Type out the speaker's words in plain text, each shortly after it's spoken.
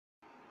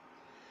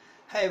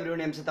Hi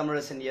everyone, MC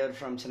Thamizharasan here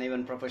from Chennai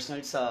One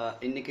Professionals.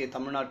 இன்னைக்கு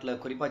தமிழ்நாட்டில்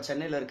குறிப்பாக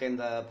சென்னையில் இருக்க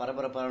இந்த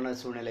பரபரப்பான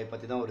சூழ்நிலை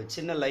பற்றி தான் ஒரு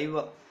சின்ன லைவ்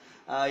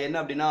என்ன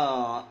அப்படின்னா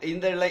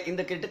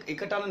இந்த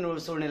இக்கட்டான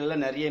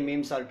சூழ்நிலையில் நிறைய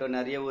மீம்ஸ் ஆகட்டும்,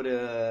 நிறைய ஒரு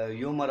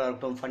ஹியூமராக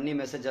இருக்கட்டும், ஃபன்னி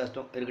மெசேஜ்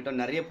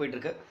இருக்கட்டும் நிறைய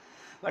போயிட்டுருக்கு.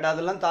 பட்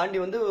அதெல்லாம் தாண்டி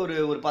வந்து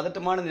ஒரு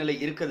பதட்டமான நிலை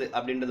இருக்குது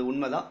அப்படின்றது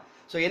உண்மை தான்.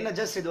 ஸோ என்ன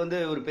ஜஸ்ட் இது வந்து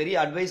ஒரு பெரிய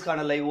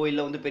அட்வைஸ்க்கான லைவோ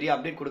இல்லை வந்து பெரிய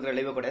அப்டேட் கொடுக்குற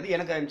லைவோ கிடையாது.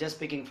 எனக்கு I'm just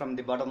speaking from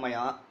the bottom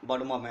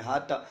of my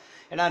heart.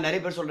 ஏன்னா நிறைய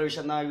பேர் சொல்கிற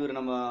விஷயம் தான். இவர்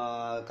நம்ம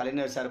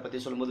கலைஞர் சாரை பற்றி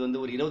சொல்லும்போது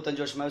வந்து ஒரு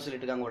 25 வருஷமாகவே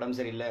சொல்லிட்டு இருக்காங்க உடம்பு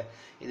சரியில்லை,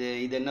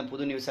 இது என்ன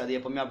புது நியூஸ், அது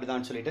எப்பவுமே அப்படி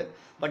தான் சொல்லிட்டு.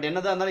 பட்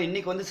என்னதான் இருந்தாலும்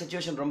இன்றைக்கி வந்து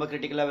சுச்சுவேஷன் ரொம்ப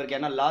கிரிட்டிக்கலாக இருக்குது.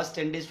 ஏன்னா லாஸ்ட்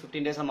 10 days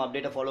 15 days நம்ம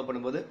அப்டேட்டை ஃபாலோ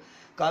பண்ணும்போது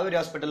காவேரி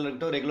ஹாஸ்பிட்டல்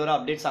இருக்கட்டும் ரெகுலராக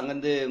அப்டேட்ஸ்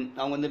அங்கேருந்து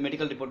அவங்க வந்து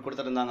மெடிக்கல் ரிப்போர்ட்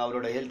கொடுத்துருந்தாங்க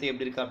அவரோட ஹெல்த்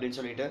எப்படி இருக்குது அப்படின்னு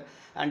சொல்லிட்டு.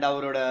 அண்ட்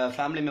அவரோட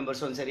ஃபேமிலி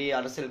மெம்பர்ஸும் சரி,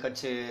 அரசியல்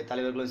கட்சி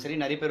தலைவர்களும் சரி,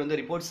 நிறைய பேர்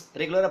வந்து ரிப்போர்ட்ஸ்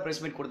ரெகுலராக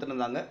ப்ரெஸ் மீட்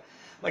கொடுத்துருந்தாங்க.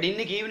 பட்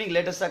இன்னைக்கு ஈவினிங்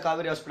லேட்டஸ்ட்டாக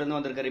காவேரி ஹாஸ்பிட்டல்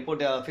வந்திருக்க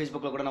ரிப்போர்ட்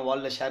ஃபேஸ்புக்கில் கூட நான்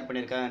வாலில் ஷேர்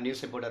பண்ணியிருக்கேன்.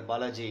 நியூஸ் ரிப்போர்ட்டர்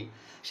பாலாஜி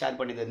ஷேர்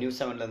பண்ணியிருந்த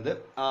நியூஸ் 7லேருந்து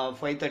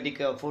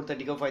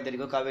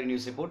 4:30 காவேரி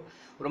நியூஸ் ரிப்போர்ட்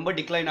ரொம்ப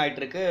டிக்ளைன்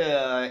ஆகிட்டு இருக்கு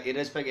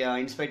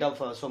in spite of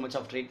so much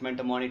of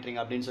treatment monitoring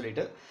அப்படின்னு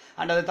சொல்லிட்டு.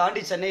 அண்ட் அதை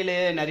தாண்டி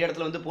சென்னையிலேயே நிறைய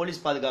இடத்துல வந்து போலீஸ்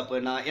பாதுகாப்பு.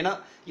 ஏன்னா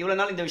இவ்வளோ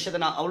நாள் இந்த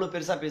விஷயத்தை நான் அவ்வளோ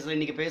பெருசாக பேசல.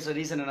 இன்றைக்கி பேசுகிற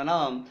ரீசன் என்னன்னா,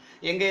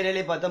 எங்கள்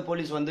ஏரியாலே பார்த்தா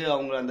போலீஸ் வந்து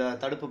அவங்க அந்த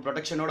தடுப்பு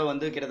ப்ரொடெக்ஷனோட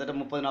வந்து கிட்டத்தட்ட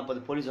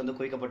 30-40 போலீஸ் வந்து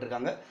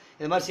குவிக்கப்பட்டிருக்காங்க.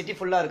 இது மாதிரி சிட்டி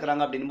ஃபுல்லாக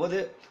இருக்கிறாங்க அப்படின்போது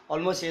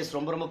ஆல்மோஸ்ட்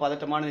ரொம்ப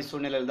பதட்டமான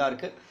சூழ்நிலையில் தான்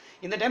இருக்குது.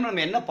 இந்த டைம்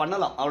நம்ம என்ன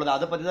பண்ணலாம் அவ்வளோதான்,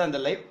 அதை பற்றி தான் இந்த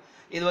லைவ்.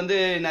 இது வந்து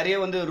நிறைய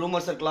வந்து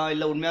ரூமர்ஸ் இருக்கலாம்,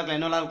 இல்லை உண்மையாக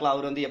என்னெல்லாம் இருக்கலாம்.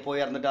 அவர் வந்து எப்போ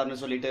இறந்துட்டாருன்னு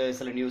சொல்லிட்டு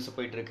சில நியூஸ்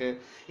போயிட்டு இருக்கு,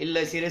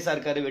 இல்லை சீரியஸாக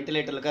இருக்காரு,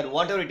 வெண்டிலேட்டர் இருக்காரு,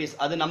 வாட் எவர் இட் இஸ்.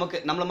 அது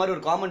நம்மள மாதிரி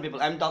ஒரு common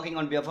people, I am talking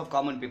on behalf of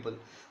common people,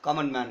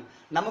 common man,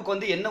 நமக்கு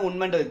வந்து என்ன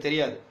உண்மைன்றது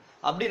தெரியாது.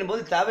 அப்படின்னும்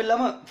போது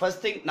தேவையில்லாமல்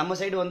ஃபர்ஸ்ட் திங் நம்ம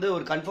சைடு வந்து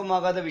ஒரு கன்ஃபார்ம்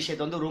ஆகாத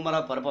விஷயத்தை வந்து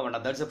ரூமராக பரப்ப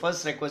வேண்டாம். That's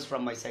first request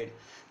from my side.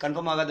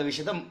 Confirm ஆகாத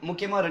விஷயத்த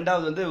முக்கியமாக.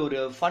 ரெண்டாவது வந்து ஒரு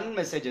ஃபன்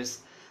மெசேஜஸ்.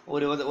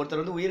 ஒருத்தர்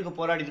வந்து உயிருக்கு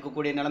போராடி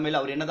இருக்கக்கூடிய நிலைமையில்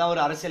அவர் என்னதான்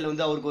ஒரு அரசியல்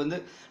வந்து அவருக்கு வந்து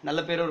நல்ல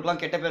பேரும் இருக்கலாம்,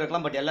 கெட்ட பேர்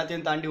இருக்கலாம். பட்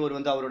எல்லாத்தையும் தாண்டி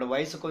வந்து அவரோட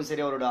வயசுக்கும்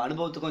சரி, அவரோட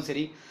அனுபவத்துக்கும்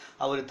சரி,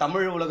 அவர்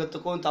தமிழ்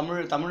உலகத்துக்கும்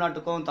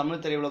தமிழ்நாட்டுக்கும்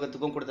தமிழ்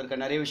திரையுலகத்துக்கும் கொடுத்துருக்க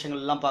நிறைய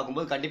விஷயங்கள் எல்லாம்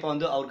பார்க்கும்போது கண்டிப்பாக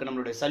வந்து அவருக்கு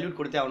நம்மளுடைய சல்யூட்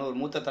கொடுத்தே அவனு. ஒரு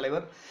மூத்த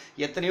தலைவர்,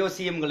 எத்தனையோ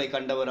சிஎம்களை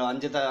கண்டவர்,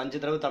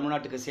 5 தடவை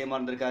தமிழ்நாட்டுக்கு சிஎம்மாக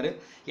இருந்திருக்காரு.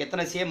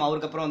 எத்தனை சிஎம்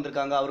அவருக்கு அப்புறம்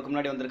வந்திருக்காங்க, அவருக்கு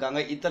முன்னாடி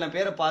வந்திருக்காங்க. இத்தனை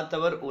பேரை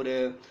பார்த்தவர்.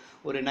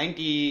 ஒரு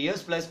 90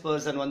 years plus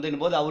பர்சன் வந்து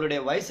போது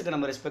அவருடைய வயசுக்கு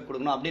நம்ம ரெஸ்பெக்ட்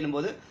கொடுக்கணும். அப்படின்னும்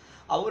போது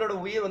அவரோட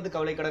உயிர் வந்து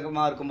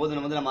கவலைக்கிடக்கமாக இருக்கும்போது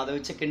நம்ம அதை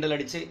வச்சு கிண்டல்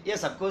அடிச்சு,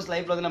 எஸ் அப்கோர்ஸ்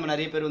லைஃப்பில் வந்து நம்ம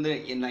நிறைய பேர் வந்து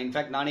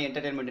இன்ஃபேக்ட் நானே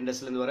என்டர்டைன்மெண்ட்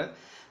இண்டஸ்ட்ரியிலேருந்து வரேன்,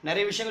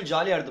 நிறைய விஷயங்கள்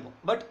ஜாலியாக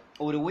எடுத்துப்போம். பட்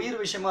ஒரு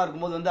உயிர் விஷயமா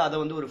இருக்கும்போது வந்து அதை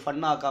வந்து ஒரு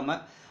ஃபன்னாக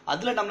ஆக்காம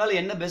அதில் நம்மளால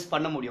என்ன பெஸ்ட்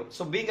பண்ண முடியும்.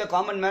 So being a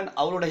common man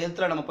அவரோட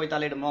ஹெல்த்தில் நம்ம போய்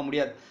தலையிடமா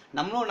முடியாது.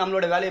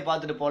 நம்மளோட வேலையை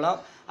பார்த்துட்டு போகலாம்.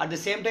 அட் த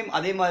சேம் டைம்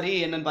அதே மாதிரி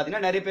என்னன்னு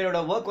பார்த்தீங்கன்னா நிறைய பேரோட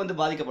ஒர்க் வந்து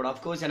பாதிக்கப்படும்.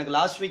 அஃப்கோர்ஸ் எனக்கு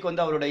லாஸ்ட் வீக்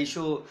வந்து அவரோட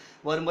இஷ்யூ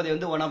வரும்போது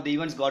வந்து one of the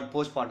events God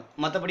postponed.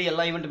 மற்றபடி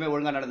எல்லா ஈவெண்ட்டுமே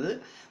ஒழுங்காக நடந்தது.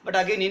 பட்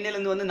அகைன்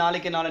இன்னிலேருந்து வந்து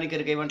நாளைக்கு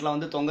இருக்க ஈவெண்ட்லாம்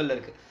வந்து தொங்கல்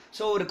இருக்குது.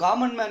 ஸோ ஒரு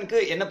காமன் மேனுக்கு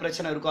என்ன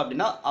பிரச்சனை இருக்கும்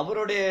அப்படின்னா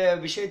அவருடைய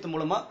விஷயத்து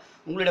மூலமாக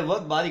உங்களுடைய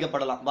ஒர்க்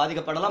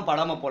பாதிக்கப்படலாம்,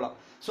 படாமல் போகலாம்.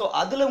 ஸோ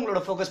அதில் உங்களோட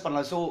ஃபோக்கஸ்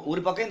பண்ணலாம். ஸோ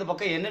ஒரு பக்கம் இந்த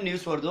பக்கம் என்ன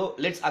நியூஸ் வருதோ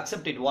let's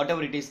accept it, what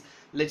ever it is.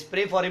 Let's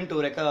pray for him to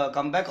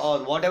come back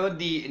R what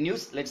ever the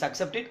news, let's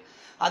accept it.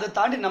 அதை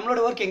தாண்டி நம்மளோட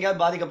ஒர்க் எங்கேயாவது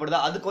பாதிக்கப்படுதா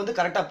அதுக்கு வந்து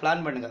கரெக்டாக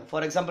பிளான் பண்ணுங்க.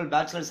 ஃபார் எக்ஸாம்பிள்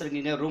பேச்சுலர்ஸ்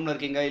இருக்கீங்க, ரூமில்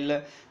இருக்கீங்க, இல்லை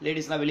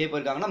லேடிஸ்லாம் வெளியே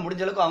போயிருக்காங்கன்னா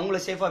முடிஞ்ச அளவுக்கு அவங்கள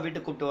சேஃபாக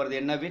வீட்டுக்கு கூப்பிட்டு வரது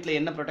என்ன, வீட்டில்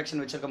என்ன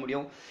ப்ரொடெக்ஷன் வச்சிருக்க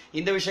முடியும்,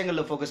 இந்த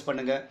விஷயங்களில் ஃபோக்கஸ்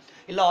பண்ணுங்க.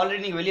 இல்லை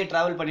ஆல்ரெடி நீங்கள் வெளியே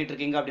ட்ராவல் பண்ணிட்டு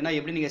இருக்கீங்க அப்படின்னா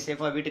எப்படி நீங்கள்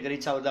சேஃபாக வீட்டுக்கு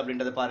ரீச் ஆகுது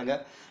அப்படின்றத பாருங்க.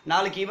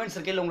 நாளைக்கு ஈவெண்ட்ஸ்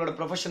இருக்கு, இல்லை உங்களோட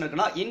ப்ரொஃபஷன்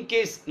இருக்குன்னா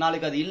இன்கேஸ்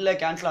நாளைக்கு அது இல்லை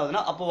கேன்சல்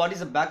ஆகுதுன்னா அப்போ what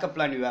is a backup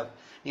plan you have.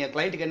 நீங்கள்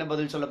கிளைண்ட்டுக்கு என்ன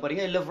பதில் சொல்ல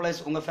போறீங்க, இல்லை ப்ளஸ்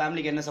உங்கள்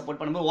ஃபேமிலிக்கு என்ன சப்போர்ட்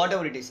பண்ணும்போது what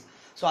ever it is.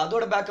 So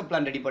அதோட பேக்கப்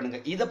பிளான் ரெடி பண்ணுங்க.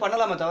 இதை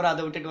பண்ணலாமே தவிர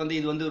அதை விட்டுட்டு வந்து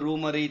இது வந்து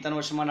ரூமர் இத்தனை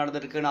வருஷமா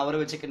நடந்திருக்கு நான் அவரை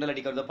வச்சு கிண்டல்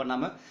அடிக்கிறத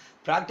பண்ணாமல்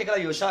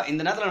ப்ராக்டிக்கலாக யோசா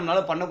இந்த நேரத்தில்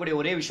நம்மளால பண்ணக்கூடிய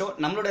ஒரே விஷயம்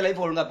நம்மளோட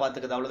லைஃப் ஒழுங்காக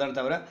பார்த்துக்குது, அவ்வளோதானே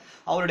தவிர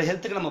அவரோட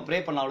ஹெல்த்துக்கு நம்ம ப்ரே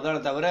பண்ணலாம்,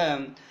 அவ்வளோதானே தவிர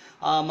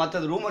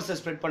மற்றது ரூமர்ஸை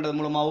ஸ்ப்ரெட் பண்ணுறது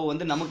மூலமாகவும்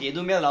வந்து நமக்கு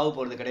எதுவுமே அது ஆக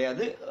போகிறது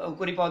கிடையாது.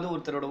 குறிப்பாக வந்து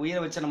ஒருத்தரோட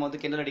உயிரை வச்சு நம்ம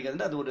வந்து கிண்டல்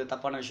அடிக்கிறது அது ஒரு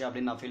தப்பான விஷயம்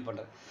அப்படின்னு நான் ஃபீல்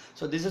பண்ணுறேன்.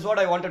 So this is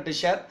what I wanted to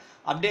share.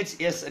 Updates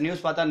S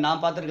news பார்த்தா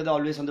நான் பார்த்துருக்குது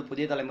ஆல்வேஸ் வந்து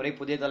புதிய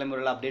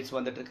தலைமுறையில் அப்டேட்ஸ்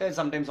வந்துட்டு இருக்கு.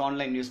 சம்டைம்ஸ்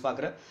ஆன்லைன் நியூஸ்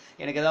பார்க்குறேன்.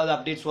 எனக்கு ஏதாவது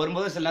அப்டேட்ஸ்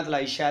வரும்போது சில நேரத்தில்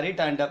ஐ ஷேர்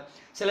இட். அண்ட்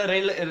சில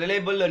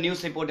ரிலேபிள்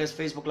நியூஸ் ரிப்போர்ட்டர்ஸ்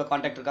ஃபேஸ்புக்கில்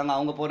காண்டாக்ட் இருக்காங்க,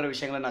 அவங்க போடுற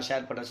விஷயங்களை நான்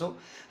ஷேர் பண்ணுறேன். ஸோ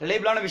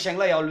ரிலேபிளான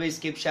விஷயங்களை I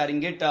always keep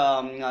sharing it.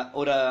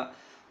 ஒரு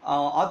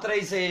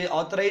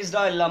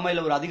ஆத்தரைஸ்டாக இல்லாமல்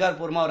இல்லை ஒரு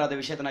அதிகாரப்பூர்வமாக வராத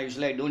விஷயத்தை நான்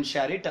usually I don't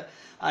share it.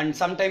 And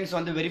sometimes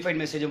வந்து வெரிஃபைட்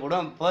மெசேஜும்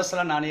போடுவோம்,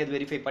 பர்சனலாக நானே அது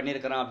வெரிஃபை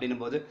பண்ணியிருக்கிறேன்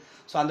அப்படின்னும் போது.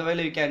 ஸோ அந்த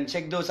வேலை you can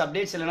check those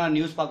updates. இல்லைனா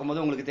நியூஸ்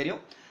பார்க்கும்போது உங்களுக்கு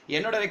தெரியும்.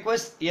 என்னோட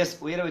ரெக்வஸ்ட் எஸ்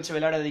உயிரை வச்சு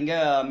விளையாடாதீங்க,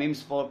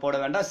 மீம்ஸ் போட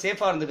வேண்டாம்,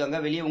 சேஃபாக இருந்துக்காங்க.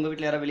 வெளியே உங்கள்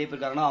வீட்டில் யாராவது வெளியே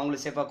போயிருக்காங்கன்னா அவங்கள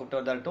சேஃபாக கூப்பிட்டு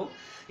வரதாட்டும்.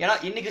 ஏன்னா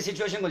இன்றைக்கி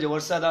சுச்சுவேஷன் கொஞ்சம்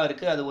ஒர்ஸாக தான்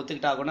இருக்குது. அது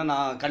ஒத்துக்கிட்டாகணும்.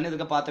 நான்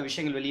கண்ணெதுக்க பார்த்த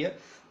விஷயங்கள் வெளியே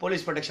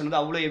போலீஸ் ப்ரொடெக்ஷன்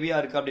வந்து அவ்வளோ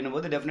ஹெவியாக இருக்குது அப்படின்னும்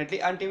போது டெஃபினெட்லி.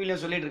 அண்ட்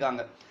டிவிலையும் சொல்லிட்டு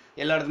இருக்காங்க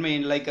எல்லா இடத்துமே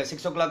லைக்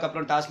 6 o'clock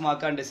அப்புறம்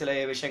டாஸ்மாக் அண்ட் சில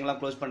விஷயங்கள்லாம்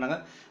க்ளோஸ் பண்ணாங்க.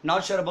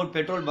 Not sure about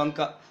petrol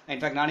bunk.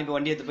 In fact நான் இப்போ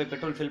வண்டி எடுத்து போய்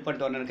பெட்ரோல் ஃபில்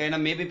பண்ணிட்டு வரேன். ஏன்னா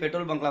மேபி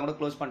பெட்ரோல் பங்க்லாம் கூட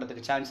க்ளோஸ்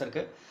பண்ணுறதுக்கு சான்ஸ்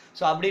இருக்குது.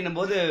 ஸோ அப்படின்னும்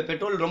போது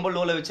பெட்ரோல் ரொம்ப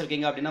லோவில்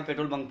வச்சிருக்கீங்க அப்படின்னா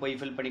பெட்ரோல் பங்க் போய்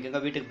ஃபில்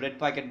பண்ணிக்கோங்க. வீட்டுக்கு பிரெட்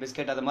பாக்கெட்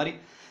பிஸ்கெட் அது மாதிரி.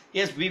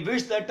 S we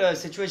wish that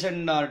situation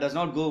does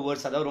not go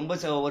verse. அதாவது ரொம்ப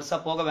வருஷா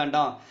போக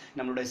வேண்டாம்.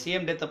 நம்மளோட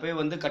சிஎம் டெத்தை போய்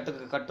வந்து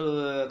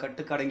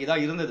கட்டுக்கடங்கி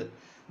தான் இருந்தது.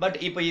 பட்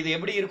இப்போ இது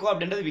எப்படி இருக்கும்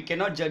அப்படின்றது we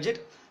cannot judge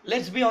it.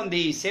 Let's be on the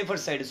safer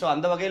side. So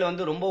அந்த வகையில்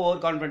வந்து ரொம்ப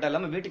ஓவர் கான்ஃபிடென்ட்டாக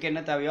இல்லாமல் வீட்டுக்கு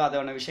என்ன தேவையோ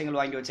அதான விஷயங்கள்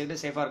வாங்கி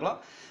வச்சுக்கிட்டு சேஃபாக இருக்கலாம்.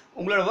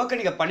 உங்களோட ஒர்க்கை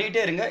நீங்கள்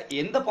பண்ணிகிட்டே இருங்க.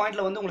 எந்த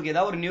பாயிண்ட்டில் வந்து உங்களுக்கு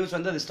ஏதாவது ஒரு நியூஸ்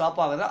வந்து அது ஸ்டாப்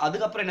ஆகுதா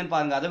அதுக்கப்புறம் என்னென்னு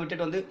பாருங்கள். அதை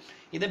விட்டுட்டு வந்து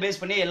இதை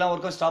பேஸ் பண்ணி எல்லா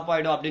ஒர்க்கும் ஸ்டாப்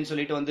ஆகிடும் அப்படின்னு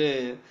சொல்லிட்டு வந்து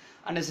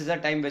அன்னெசரியாக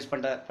டைம் வேஸ்ட்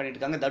பண்ணிட்டு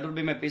இருக்காங்க. That would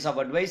be my piece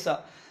of advice.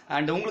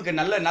 And உங்களுக்கு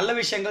நல்ல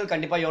விஷயங்கள்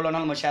கண்டிப்பாக எவ்வளோ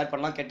நாள் நம்ம ஷேர்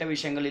பண்ணலாம். கெட்ட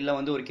விஷயங்கள் இல்லை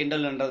வந்து ஒரு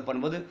கிண்டல்ன்றது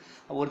பண்ணும்போது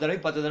ஒரு தடவை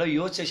 10 தடவை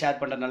யோசிச்சு ஷேர்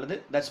பண்ணுறது நல்லது.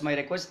 That's my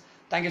request.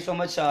 Thank you so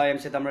much.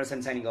 MC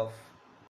Tamilarasan signing off.